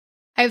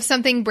I have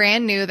something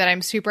brand new that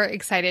I'm super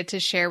excited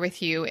to share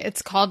with you.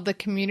 It's called the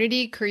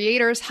Community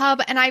Creators Hub,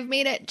 and I've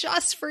made it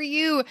just for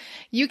you.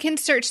 You can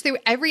search through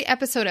every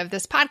episode of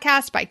this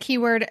podcast by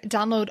keyword,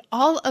 download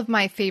all of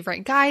my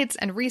favorite guides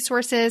and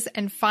resources,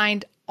 and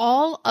find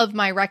all of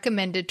my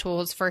recommended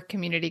tools for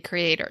community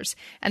creators.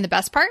 And the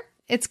best part?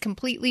 It's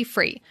completely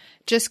free.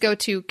 Just go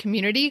to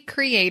Community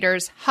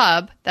Creators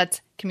Hub, that's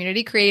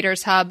Community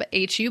Creators Hub,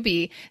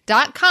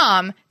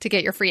 HUB.com to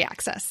get your free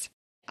access.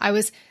 I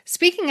was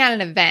speaking at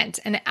an event,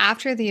 and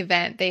after the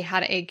event, they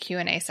had a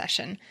Q&A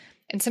session.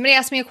 And somebody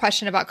asked me a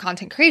question about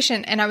content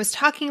creation, and I was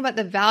talking about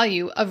the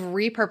value of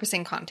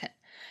repurposing content.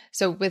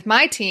 So with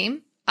my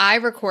team, I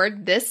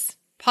record this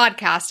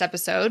podcast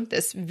episode,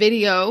 this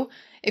video,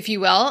 if you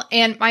will,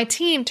 and my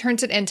team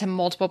turns it into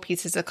multiple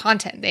pieces of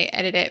content. They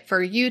edit it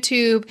for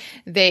YouTube,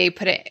 they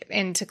put it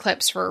into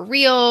clips for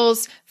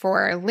Reels,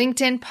 for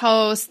LinkedIn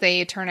posts,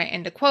 they turn it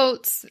into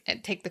quotes,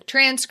 and take the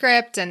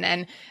transcript, and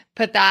then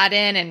put that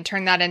in and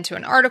turn that into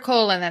an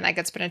article, and then that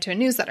gets put into a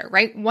newsletter,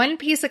 right? One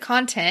piece of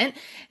content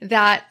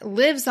that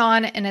lives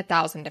on in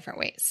 1,000 different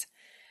ways.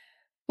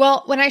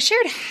 Well, when I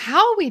shared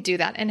how we do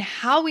that and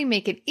how we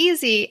make it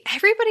easy,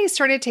 everybody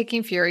started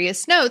taking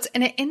furious notes,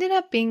 and it ended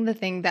up being the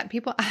thing that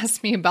people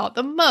asked me about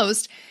the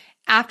most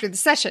after the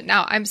session.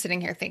 Now, I'm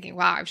sitting here thinking,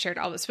 wow, I've shared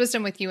all this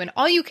wisdom with you, and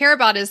all you care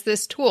about is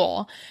this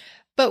tool.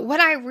 But what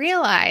I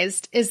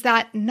realized is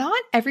that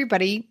not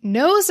everybody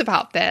knows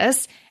about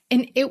this,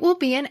 and it will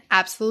be an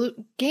absolute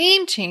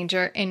game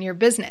changer in your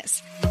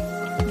business.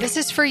 This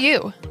is for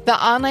you,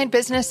 the online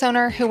business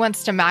owner who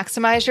wants to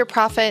maximize your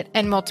profit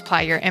and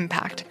multiply your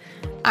impact.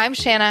 I'm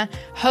Shanna,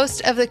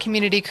 host of the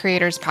Community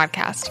Creators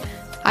Podcast.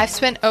 I've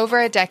spent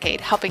over a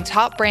decade helping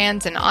top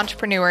brands and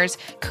entrepreneurs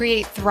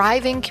create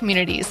thriving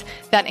communities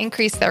that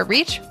increase their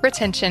reach,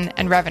 retention,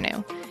 and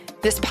revenue.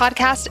 This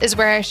podcast is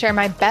where I share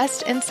my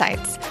best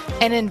insights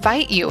and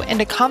invite you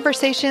into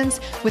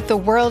conversations with the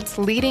world's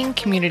leading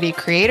community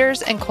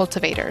creators and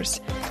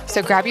cultivators.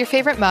 So grab your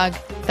favorite mug,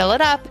 fill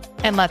it up,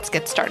 and let's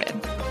get started.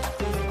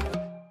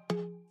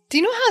 Do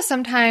you know how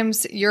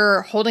sometimes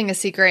you're holding a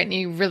secret and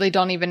you really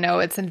don't even know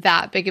it's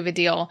that big of a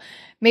deal?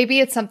 Maybe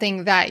it's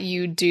something that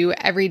you do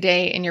every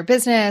day in your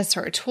business,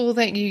 or a tool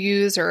that you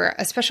use, or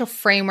a special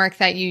framework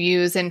that you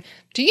use. And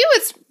to you,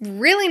 it's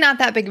really not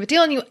that big of a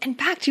deal. And in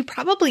fact, you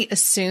probably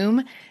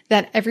assume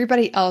that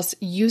everybody else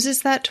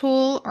uses that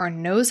tool or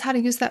knows how to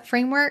use that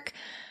framework.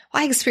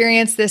 Well, I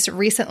experienced this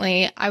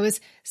recently. I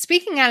was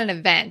speaking at an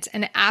event,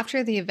 and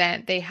after the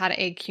event, they had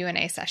a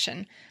Q&A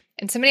session.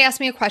 And somebody asked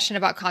me a question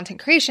about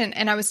content creation,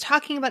 and I was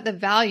talking about the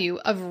value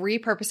of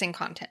repurposing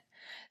content.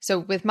 So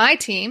with my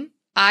team,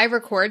 I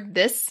record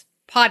this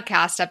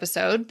podcast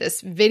episode,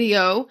 this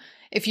video,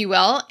 if you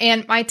will,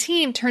 and my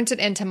team turns it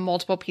into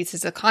multiple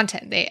pieces of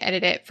content. They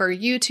edit it for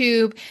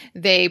YouTube,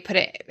 they put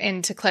it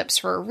into clips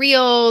for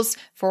Reels,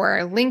 for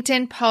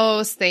LinkedIn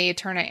posts, they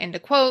turn it into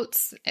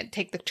quotes, and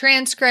take the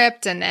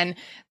transcript, and then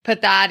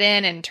put that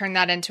in and turn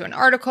that into an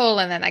article,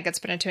 and then that gets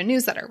put into a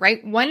newsletter,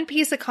 right? One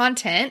piece of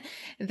content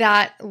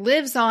that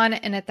lives on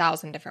in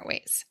 1,000 different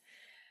ways.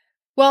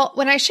 Well,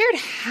 when I shared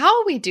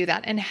how we do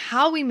that and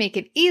how we make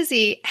it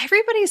easy,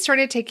 everybody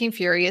started taking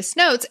furious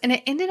notes, and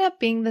it ended up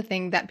being the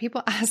thing that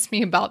people asked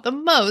me about the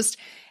most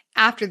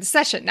after the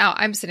session. Now,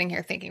 I'm sitting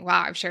here thinking,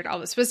 wow, I've shared all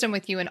this wisdom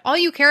with you, and all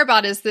you care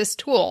about is this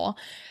tool.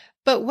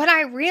 But what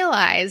I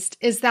realized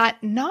is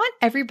that not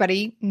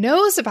everybody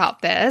knows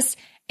about this,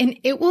 and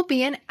it will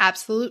be an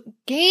absolute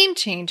game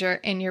changer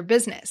in your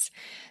business.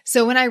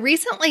 So when I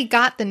recently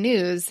got the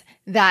news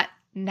that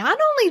not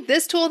only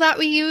this tool that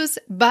we use,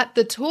 but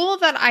the tool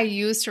that I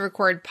use to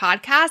record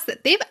podcasts,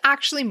 that they've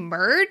actually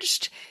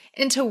merged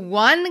into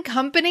one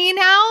company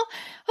now,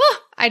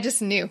 I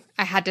just knew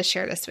I had to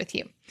share this with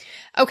you.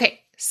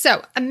 Okay,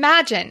 so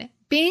imagine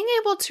being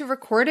able to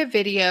record a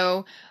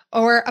video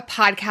or a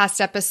podcast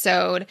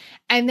episode,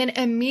 and then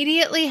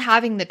immediately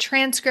having the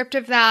transcript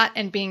of that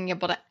and being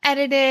able to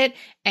edit it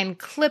and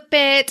clip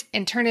it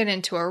and turn it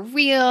into a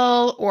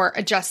reel or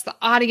adjust the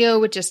audio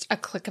with just a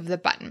click of the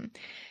button.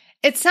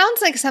 It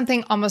sounds like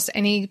something almost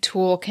any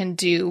tool can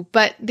do,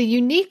 but the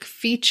unique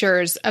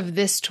features of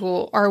this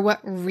tool are what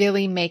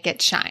really make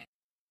it shine.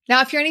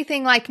 Now, if you're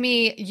anything like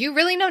me, you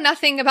really know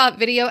nothing about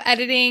video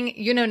editing.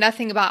 You know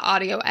nothing about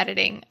audio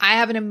editing. I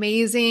have an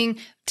amazing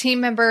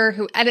team member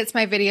who edits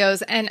my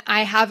videos, and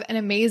I have an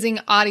amazing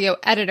audio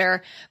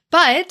editor.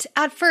 But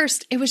at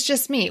first, it was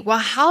just me. Well,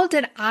 how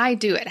did I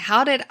do it?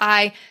 How did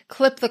I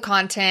clip the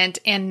content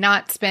and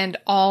not spend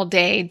all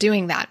day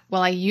doing that?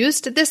 Well, I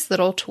used this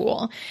little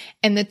tool,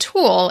 and the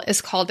tool is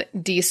called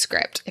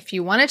Descript. If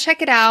you want to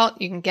check it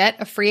out, you can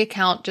get a free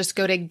account. Just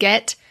go to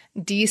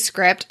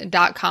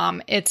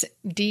getdescript.com. It's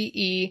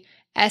DESCRIPT,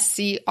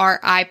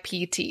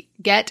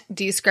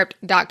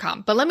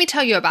 getdescript.com. But let me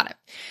tell you about it.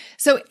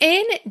 So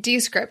in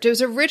Descript, it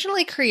was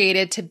originally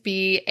created to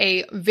be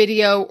a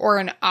video or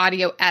an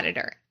audio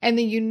editor. And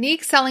the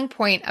unique selling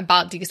point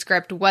about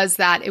Descript was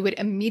that it would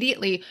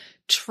immediately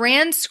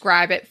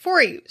transcribe it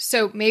for you.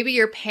 So maybe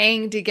you're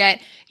paying to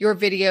get your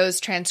videos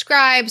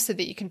transcribed so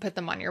that you can put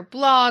them on your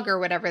blog or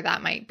whatever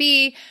that might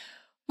be.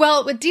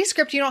 Well, with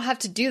Descript, you don't have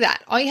to do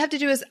that. All you have to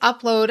do is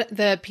upload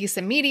the piece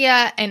of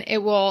media and it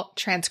will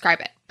transcribe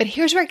it. But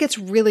here's where it gets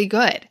really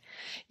good.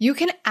 You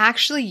can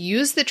actually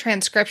use the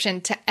transcription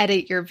to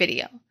edit your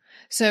video.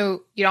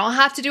 So you don't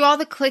have to do all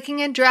the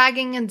clicking and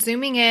dragging and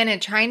zooming in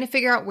and trying to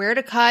figure out where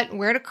to cut,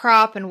 where to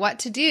crop, and what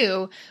to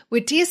do.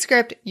 With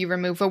Descript, you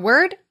remove a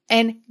word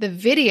and the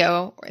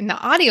video and the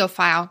audio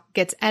file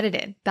gets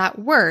edited. That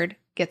word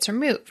gets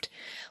removed.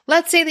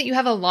 Let's say that you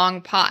have a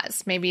long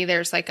pause. Maybe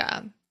there's like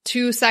a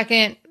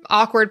 2-second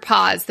awkward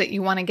pause that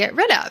you want to get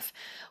rid of.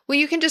 Well,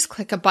 you can just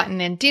click a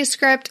button in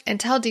Descript and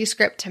tell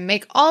Descript to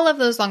make all of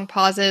those long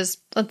pauses,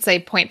 let's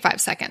say 0.5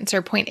 seconds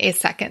or 0.8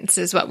 seconds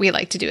is what we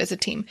like to do as a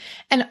team.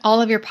 And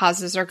all of your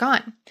pauses are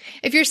gone.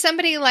 If you're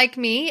somebody like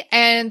me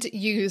and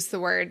use the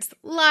words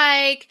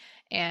like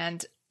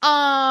and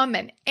a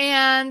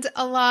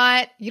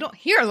lot, you don't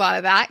hear a lot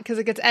of that because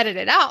it gets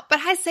edited out, but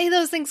I say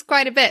those things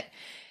quite a bit.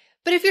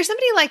 But if you're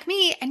somebody like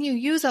me and you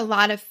use a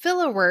lot of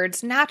filler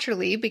words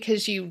naturally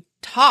because you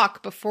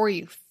talk before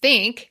you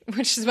think,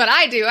 which is what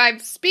I do, I'm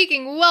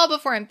speaking well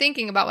before I'm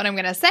thinking about what I'm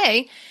going to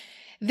say,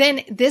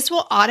 then this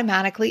will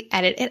automatically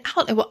edit it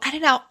out. It will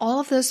edit out all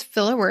of those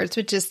filler words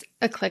with just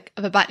a click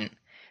of a button.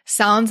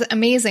 Sounds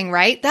amazing,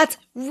 right? That's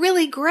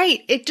really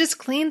great. It just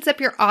cleans up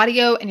your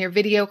audio and your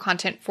video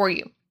content for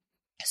you.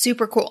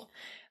 Super cool.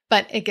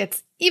 But it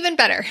gets even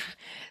better.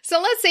 So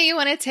let's say you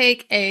want to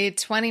take a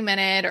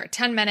 20-minute or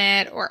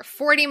 10-minute or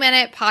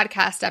 40-minute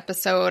podcast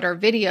episode or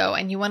video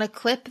and you want to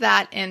clip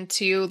that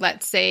into,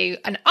 let's say,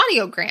 an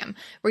audiogram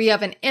where you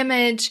have an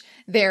image,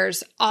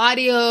 there's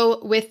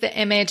audio with the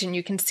image, and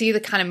you can see the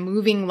kind of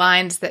moving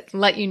lines that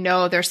let you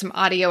know there's some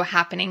audio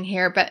happening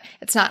here, but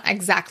it's not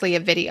exactly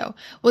a video.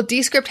 Well,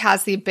 Descript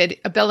has the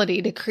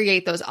ability to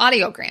create those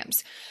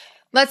audiograms.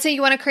 Let's say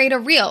you want to create a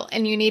reel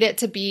and you need it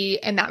to be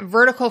in that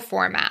vertical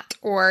format,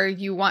 or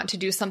you want to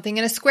do something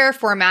in a square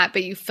format,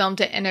 but you filmed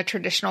it in a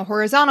traditional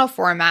horizontal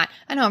format.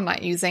 I know I'm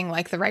not using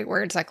like the right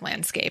words like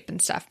landscape and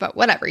stuff, but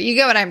whatever. You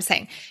get what I'm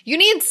saying. You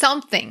need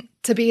something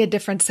to be a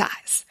different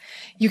size.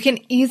 You can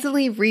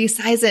easily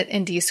resize it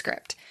in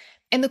Descript.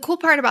 And the cool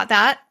part about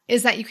that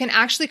is that you can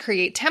actually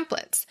create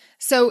templates.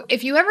 So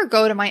if you ever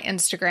go to my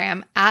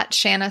Instagram at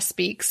Shanna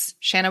Speaks,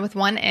 Shanna with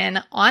one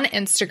N on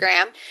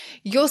Instagram,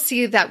 you'll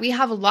see that we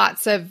have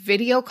lots of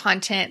video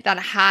content that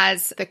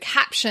has the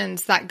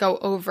captions that go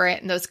over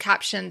it. And those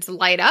captions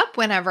light up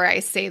whenever I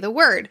say the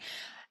word.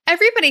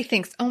 Everybody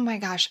thinks, oh my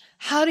gosh,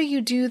 how do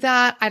you do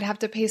that? I'd have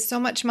to pay so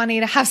much money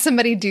to have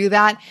somebody do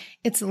that.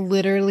 It's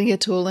literally a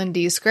tool in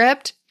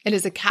Descript. It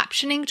is a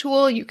captioning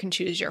tool. You can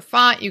choose your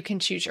font. You can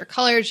choose your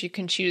colors. You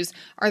can choose,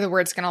 are the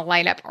words going to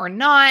light up or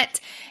not?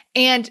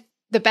 And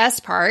the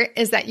best part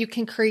is that you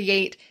can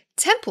create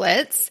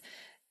templates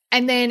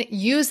and then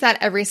use that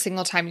every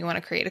single time you want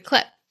to create a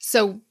clip.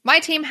 So my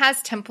team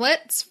has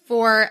templates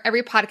for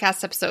every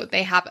podcast episode.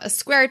 They have a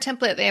square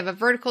template. They have a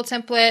vertical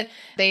template.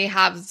 They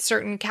have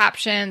certain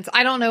captions.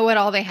 I don't know what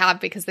all they have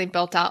because they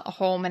built out a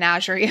whole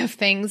menagerie of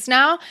things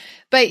now,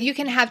 but you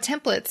can have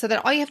templates so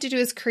that all you have to do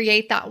is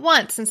create that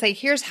once and say,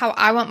 here's how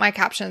I want my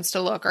captions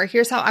to look, or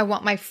here's how I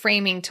want my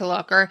framing to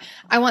look, or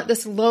I want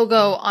this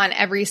logo on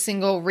every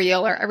single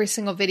reel or every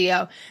single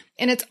video.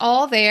 And it's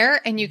all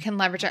there and you can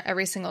leverage it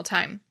every single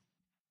time.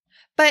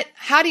 But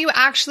how do you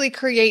actually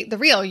create the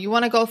reel? You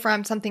want to go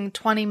from something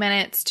 20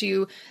 minutes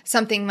to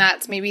something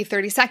that's maybe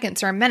 30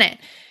 seconds or a minute.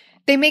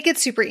 They make it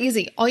super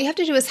easy. All you have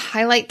to do is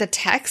highlight the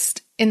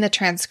text in the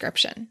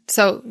transcription.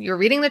 So you're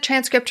reading the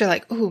transcript, you're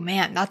like, oh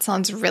man, that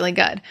sounds really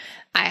good.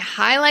 I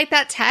highlight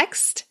that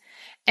text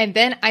and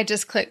then I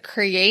just click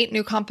create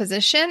new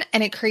composition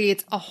and it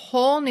creates a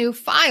whole new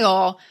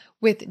file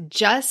with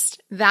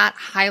just that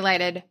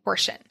highlighted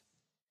portion.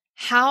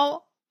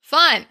 How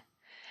fun!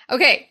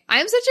 Okay,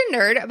 I'm such a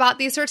nerd about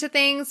these sorts of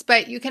things,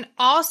 but you can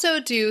also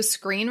do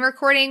screen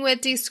recording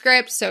with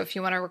Descript. So if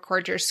you want to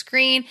record your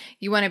screen,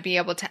 you want to be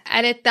able to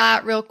edit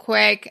that real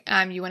quick.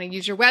 You want to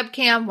use your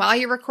webcam while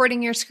you're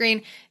recording your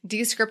screen.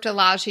 Descript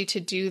allows you to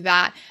do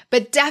that.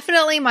 But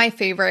definitely my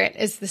favorite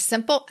is the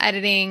simple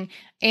editing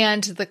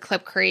and the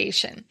clip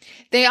creation.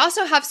 They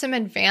also have some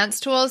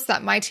advanced tools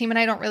that my team and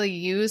I don't really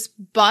use,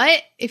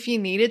 but if you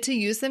needed to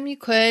use them, you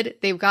could.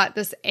 They've got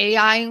this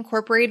AI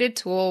incorporated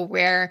tool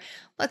where,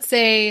 let's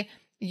say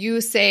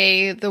you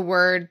say the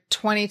word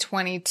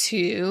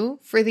 2022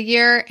 for the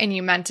year and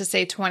you meant to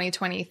say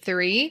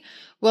 2023.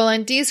 Well,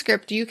 in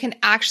Descript, you can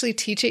actually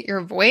teach it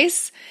your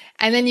voice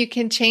and then you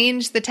can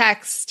change the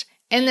text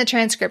in the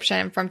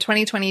transcription from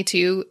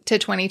 2022 to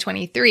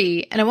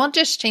 2023. And it won't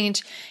just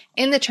change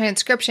in the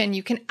transcription.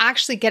 You can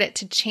actually get it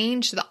to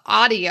change the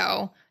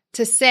audio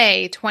to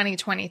say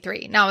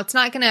 2023. Now, it's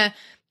not going to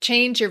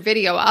change your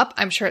video up.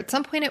 I'm sure at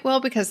some point it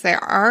will because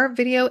there are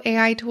video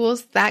AI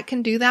tools that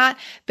can do that,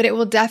 but it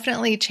will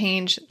definitely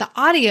change the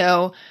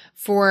audio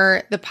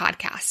for the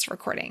podcast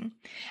recording.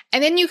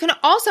 And then you can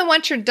also,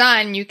 once you're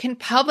done, you can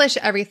publish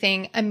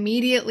everything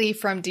immediately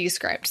from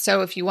Descript.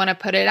 So if you want to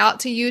put it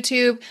out to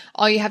YouTube,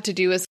 all you have to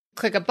do is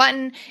click a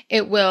button,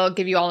 it will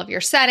give you all of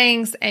your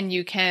settings and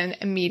you can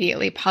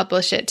immediately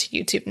publish it to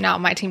YouTube. Now,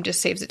 my team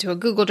just saves it to a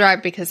Google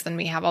Drive because then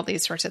we have all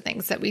these sorts of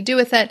things that we do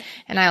with it.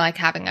 And I like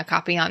having a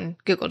copy on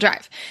Google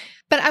Drive.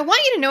 But I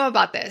want you to know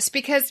about this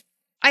because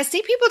I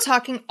see people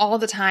talking all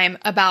the time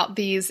about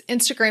these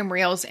Instagram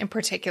Reels in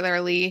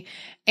particularly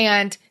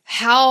and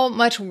how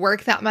much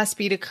work that must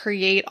be to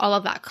create all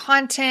of that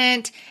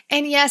content.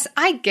 And yes,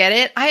 I get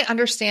it. I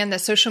understand the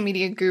social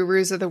media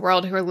gurus of the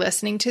world who are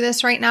listening to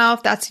this right now.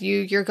 If that's you,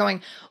 you're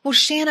going, well,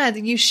 Shanna,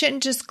 you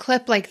shouldn't just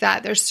clip like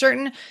that. There's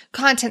certain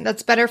content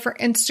that's better for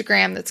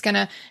Instagram that's going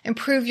to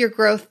improve your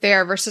growth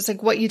there versus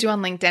like what you do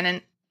on LinkedIn.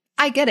 And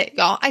I get it,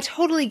 y'all. I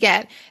totally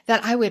get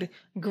that I would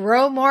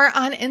grow more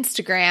on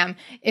Instagram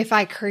if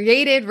I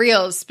created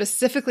Reels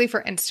specifically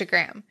for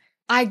Instagram.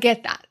 I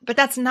get that, but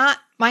that's not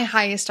my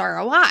highest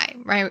ROI,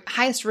 my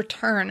highest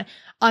return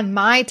on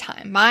my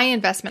time, my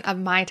investment of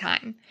my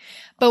time.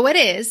 But what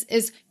is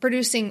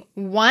producing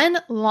one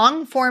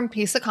long form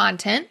piece of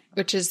content,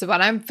 which is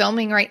what I'm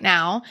filming right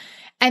now,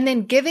 and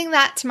then giving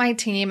that to my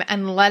team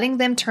and letting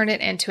them turn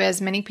it into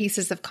as many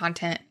pieces of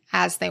content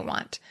as they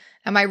want.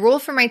 Now, my rule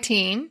for my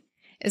team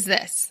is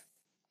this.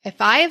 If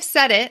I have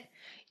said it,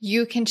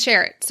 you can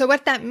share it. So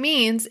what that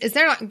means is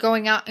they're not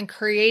going out and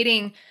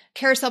creating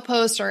carousel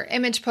posts or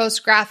image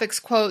posts,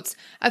 graphics, quotes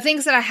of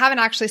things that I haven't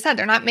actually said.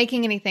 They're not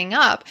making anything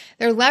up.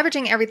 They're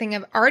leveraging everything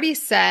I've already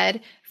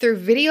said through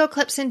video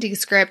clips in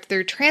Descript,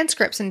 through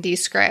transcripts in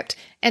Descript,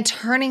 and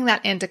turning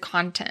that into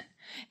content.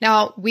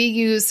 Now, we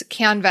use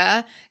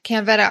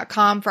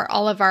canva.com for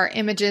all of our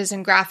images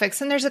and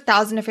graphics, and there's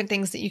 1,000 different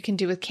things that you can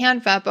do with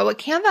Canva. But what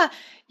Canva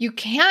you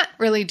can't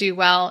really do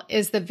well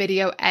is the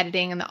video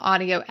editing and the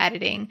audio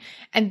editing.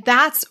 And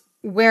that's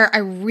where I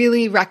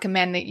really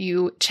recommend that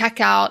you check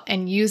out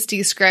and use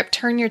Descript,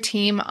 turn your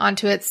team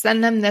onto it,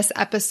 send them this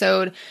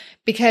episode,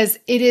 because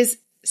it is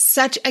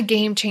such a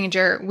game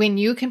changer when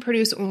you can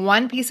produce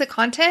one piece of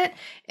content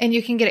and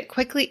you can get it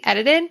quickly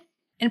edited.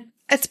 And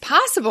it's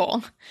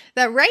possible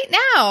that right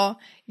now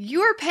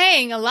you're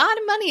paying a lot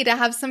of money to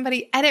have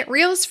somebody edit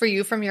Reels for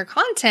you from your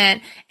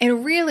content,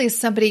 and really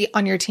somebody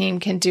on your team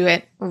can do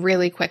it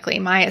really quickly.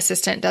 My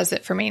assistant does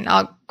it for me.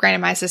 Now, granted,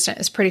 my assistant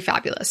is pretty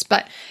fabulous,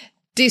 but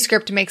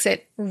Descript makes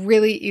it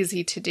really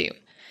easy to do.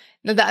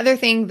 Now, the other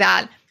thing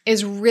that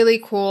is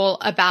really cool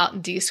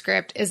about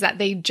Descript is that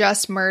they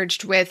just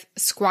merged with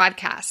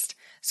Squadcast.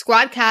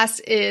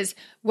 Squadcast is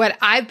what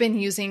I've been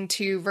using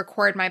to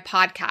record my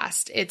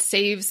podcast. It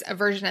saves a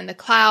version in the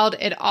cloud.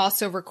 It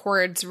also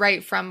records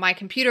right from my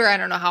computer. I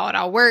don't know how it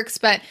all works,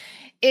 but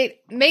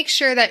it makes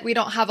sure that we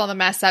don't have all the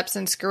mess ups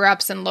and screw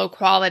ups and low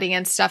quality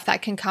and stuff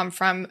that can come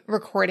from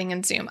recording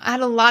in Zoom. I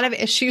had a lot of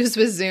issues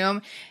with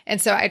Zoom,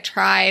 and so I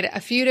tried a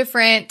few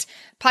different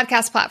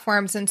podcast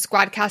platforms, and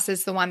Squadcast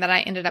is the one that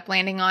I ended up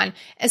landing on,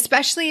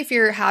 especially if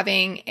you're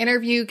having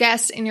interview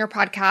guests in your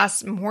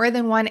podcast, more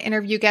than one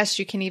interview guest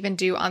you can even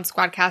do on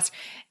Squadcast.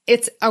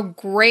 It's a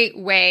great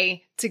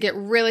way to get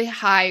really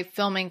high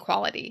filming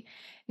quality.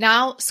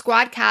 Now,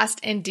 Squadcast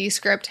and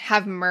Descript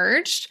have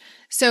merged.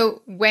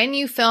 So when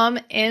you film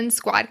in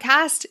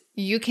Squadcast,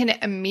 you can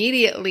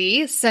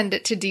immediately send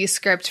it to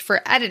Descript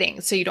for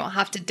editing. So you don't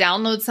have to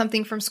download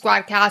something from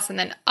Squadcast and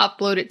then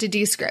upload it to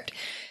Descript.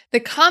 The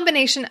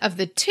combination of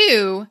the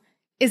two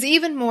is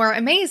even more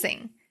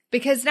amazing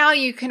because now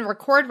you can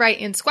record right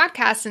in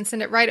Squadcast and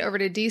send it right over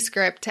to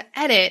Descript to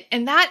edit.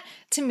 And that,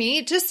 to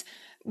me, just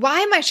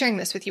why am I sharing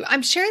this with you?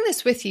 I'm sharing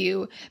this with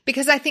you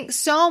because I think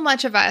so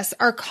much of us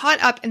are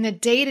caught up in the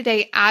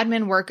day-to-day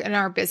admin work in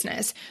our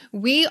business.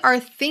 We are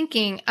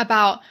thinking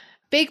about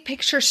big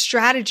picture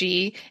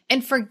strategy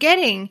and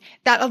forgetting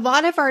that a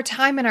lot of our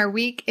time in our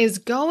week is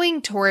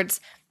going towards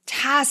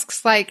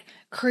tasks like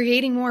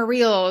creating more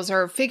reels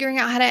or figuring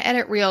out how to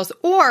edit reels,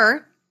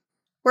 or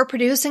we're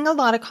producing a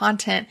lot of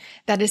content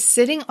that is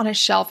sitting on a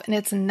shelf and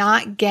it's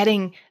not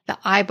getting the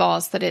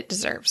eyeballs that it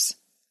deserves.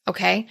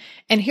 Okay.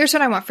 And here's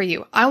what I want for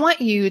you. I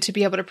want you to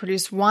be able to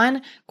produce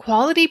one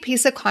quality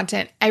piece of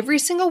content every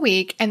single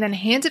week and then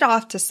hand it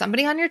off to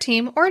somebody on your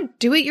team, or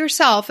do it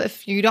yourself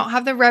if you don't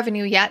have the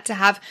revenue yet to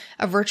have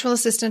a virtual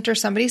assistant or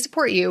somebody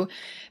support you,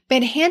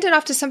 but hand it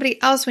off to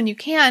somebody else when you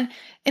can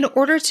in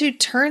order to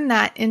turn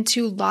that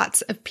into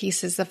lots of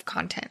pieces of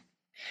content.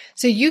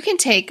 So you can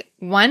take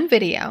one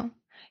video,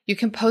 you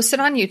can post it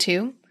on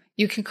YouTube,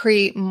 you can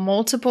create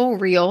multiple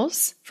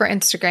reels for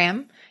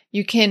Instagram,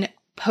 you can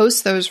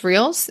post those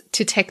reels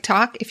to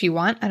TikTok if you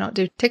want. I don't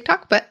do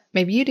TikTok, but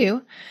maybe you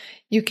do.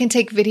 You can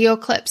take video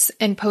clips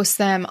and post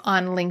them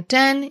on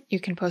LinkedIn. You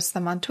can post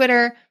them on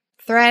Twitter,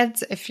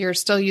 Threads. If you're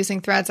still using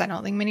Threads, I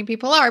don't think many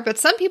people are, but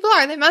some people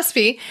are. They must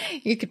be.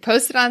 You could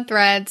post it on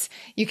Threads.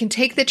 You can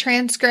take the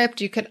transcript.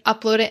 You could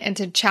upload it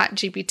into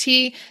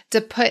ChatGPT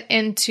to put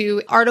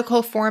into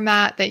article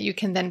format that you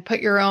can then put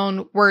your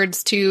own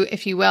words to,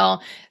 if you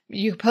will.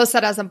 You post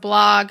that as a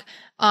blog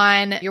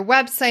on your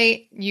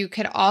website. You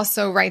could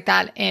also write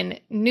that in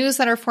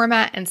newsletter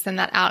format and send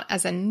that out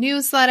as a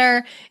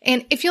newsletter.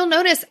 And if you'll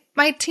notice,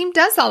 my team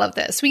does all of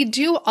this. We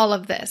do all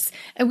of this,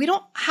 and we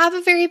don't have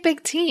a very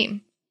big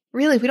team.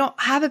 Really, we don't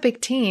have a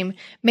big team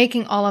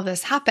making all of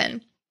this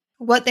happen.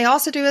 What they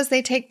also do is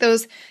they take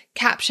those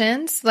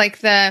captions,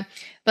 like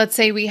let's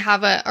say we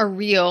have a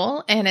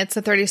reel and it's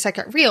a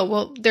 30-second reel.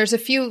 Well, there's a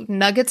few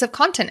nuggets of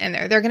content in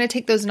there. They're going to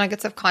take those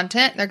nuggets of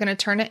content. They're going to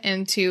turn it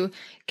into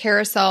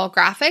carousel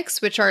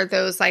graphics, which are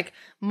those like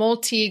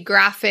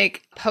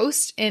multi-graphic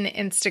posts in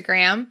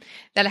Instagram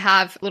that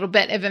have a little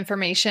bit of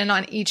information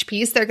on each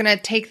piece. They're going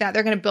to take that,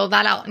 they're going to build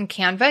that out in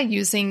Canva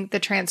using the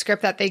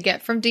transcript that they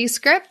get from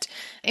Descript.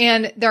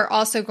 And they're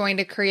also going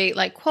to create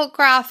like quote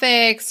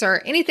graphics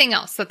or anything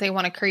else that they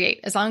want to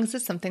create, as long as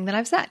it's something that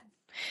I've said,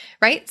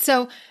 right?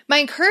 So my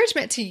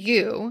encouragement to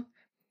you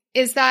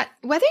is that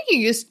whether you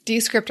use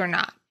Descript or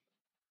not,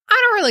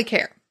 I don't really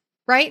care,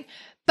 right?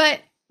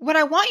 But what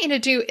I want you to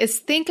do is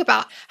think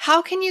about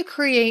how can you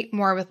create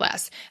more with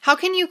less? How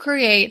can you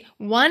create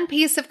one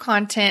piece of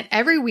content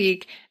every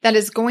week that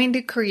is going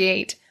to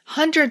create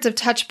hundreds of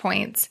touch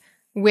points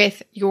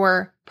with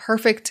your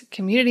perfect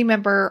community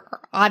member or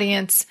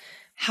audience?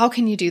 How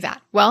can you do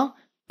that? Well,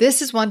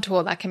 this is one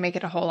tool that can make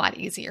it a whole lot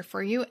easier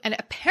for you. And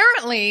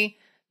apparently,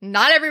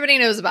 not everybody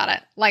knows about it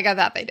like I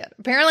thought they did.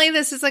 Apparently,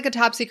 this is like a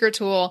top secret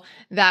tool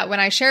that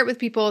when I share it with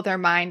people, their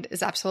mind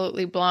is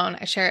absolutely blown.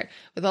 I share it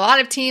with a lot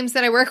of teams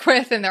that I work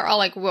with, and they're all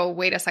like, whoa,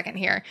 wait a second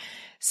here.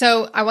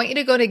 So I want you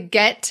to go to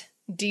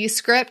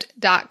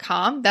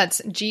getdescript.com.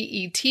 That's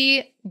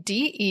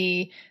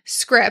GETDE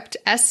script,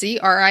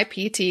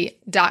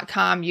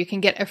 SCRIPT.com. You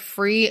can get a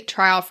free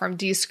trial from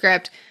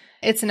Descript.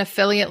 It's an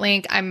affiliate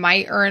link. I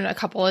might earn a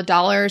couple of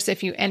dollars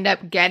if you end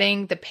up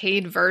getting the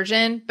paid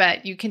version,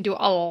 but you can do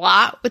a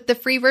lot with the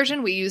free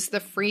version. We use the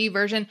free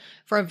version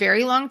for a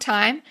very long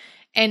time.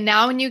 And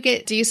now when you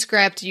get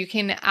Descript, you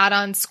can add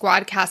on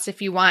Squadcast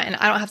if you want. And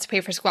I don't have to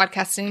pay for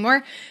Squadcast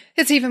anymore.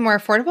 It's even more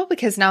affordable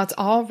because now it's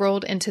all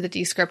rolled into the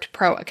Descript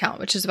Pro account,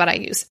 which is what I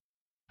use.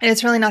 And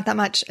it's really not that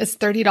much. It's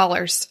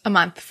 $30 a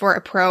month for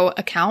a pro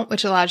account,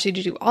 which allows you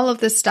to do all of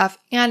this stuff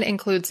and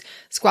includes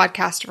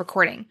Squadcast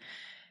recording.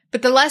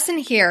 But the lesson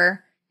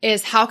here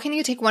is how can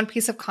you take one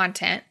piece of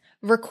content,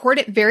 record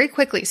it very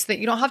quickly so that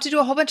you don't have to do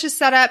a whole bunch of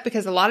setup,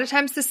 because a lot of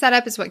times the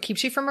setup is what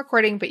keeps you from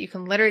recording, but you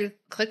can literally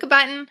click a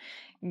button,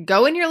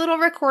 go in your little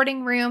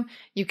recording room,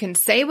 you can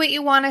say what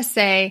you want to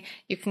say,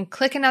 you can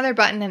click another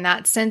button and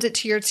that sends it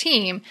to your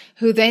team,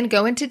 who then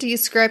go into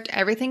Descript,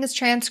 everything is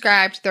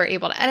transcribed, they're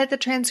able to edit the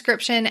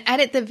transcription,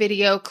 edit the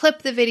video,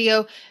 clip the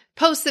video,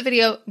 post the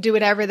video, do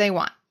whatever they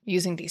want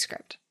using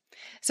Descript.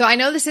 So I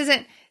know this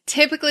isn't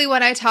typically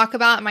what I talk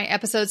about in my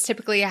episodes.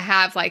 Typically I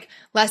have like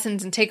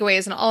lessons and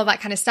takeaways and all of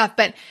that kind of stuff,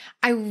 but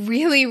I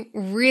really,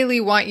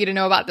 really want you to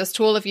know about this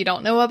tool if you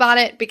don't know about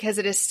it, because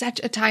it is such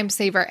a time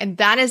saver. And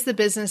that is the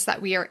business that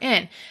we are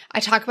in. I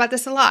talk about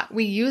this a lot.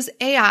 We use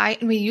AI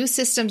and we use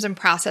systems and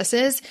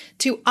processes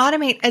to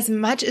automate as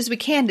much as we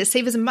can, to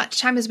save as much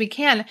time as we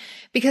can,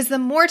 because the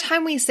more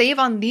time we save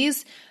on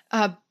these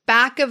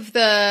back of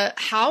the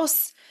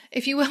house,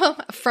 if you will,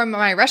 from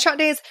my restaurant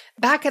days,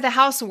 back of the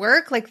house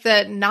work, like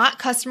the not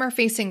customer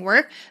facing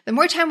work, the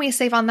more time we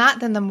save on that,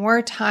 then the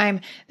more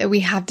time that we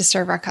have to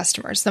serve our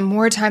customers, the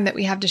more time that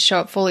we have to show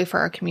up fully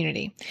for our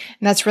community.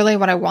 And that's really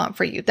what I want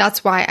for you.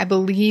 That's why I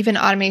believe in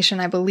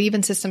automation. I believe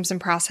in systems and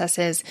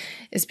processes,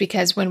 is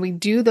because when we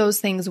do those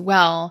things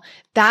well,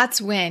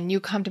 that's when you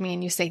come to me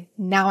and you say,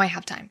 now I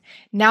have time.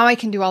 Now I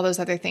can do all those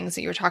other things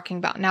that you were talking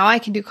about. Now I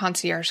can do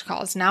concierge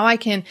calls. Now I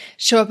can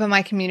show up in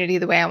my community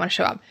the way I want to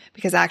show up,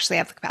 because I actually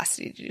have the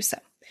capacity to do so.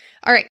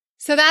 All right.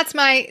 So that's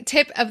my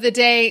tip of the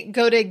day.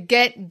 Go to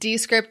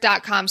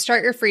getdescript.com,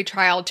 start your free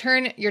trial,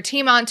 turn your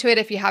team onto it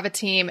if you have a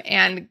team,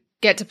 and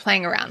get to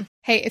playing around.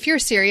 Hey, if you're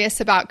serious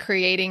about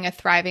creating a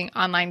thriving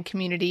online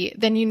community,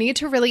 then you need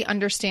to really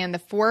understand the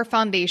 4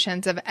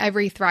 foundations of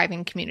every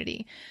thriving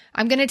community.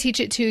 I'm going to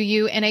teach it to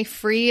you in a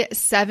free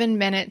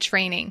 7-minute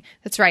training.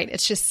 That's right.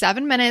 It's just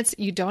 7 minutes.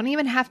 You don't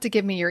even have to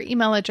give me your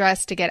email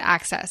address to get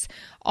access.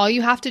 All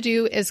you have to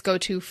do is go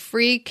to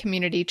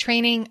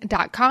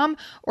freecommunitytraining.com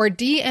or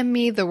DM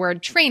me the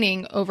word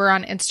training over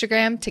on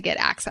Instagram to get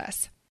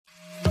access.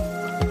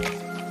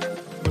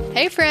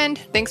 Hey friend,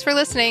 thanks for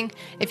listening.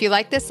 If you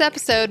like this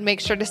episode,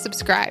 make sure to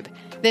subscribe.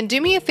 Then do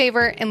me a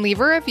favor and leave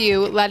a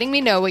review letting me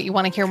know what you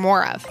want to hear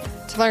more of.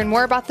 To learn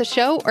more about the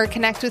show or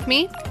connect with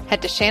me,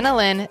 head to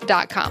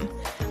shanalynn.com.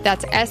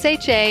 That's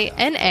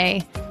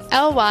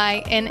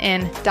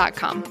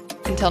SHANALYNN.com.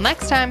 Until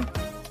next time.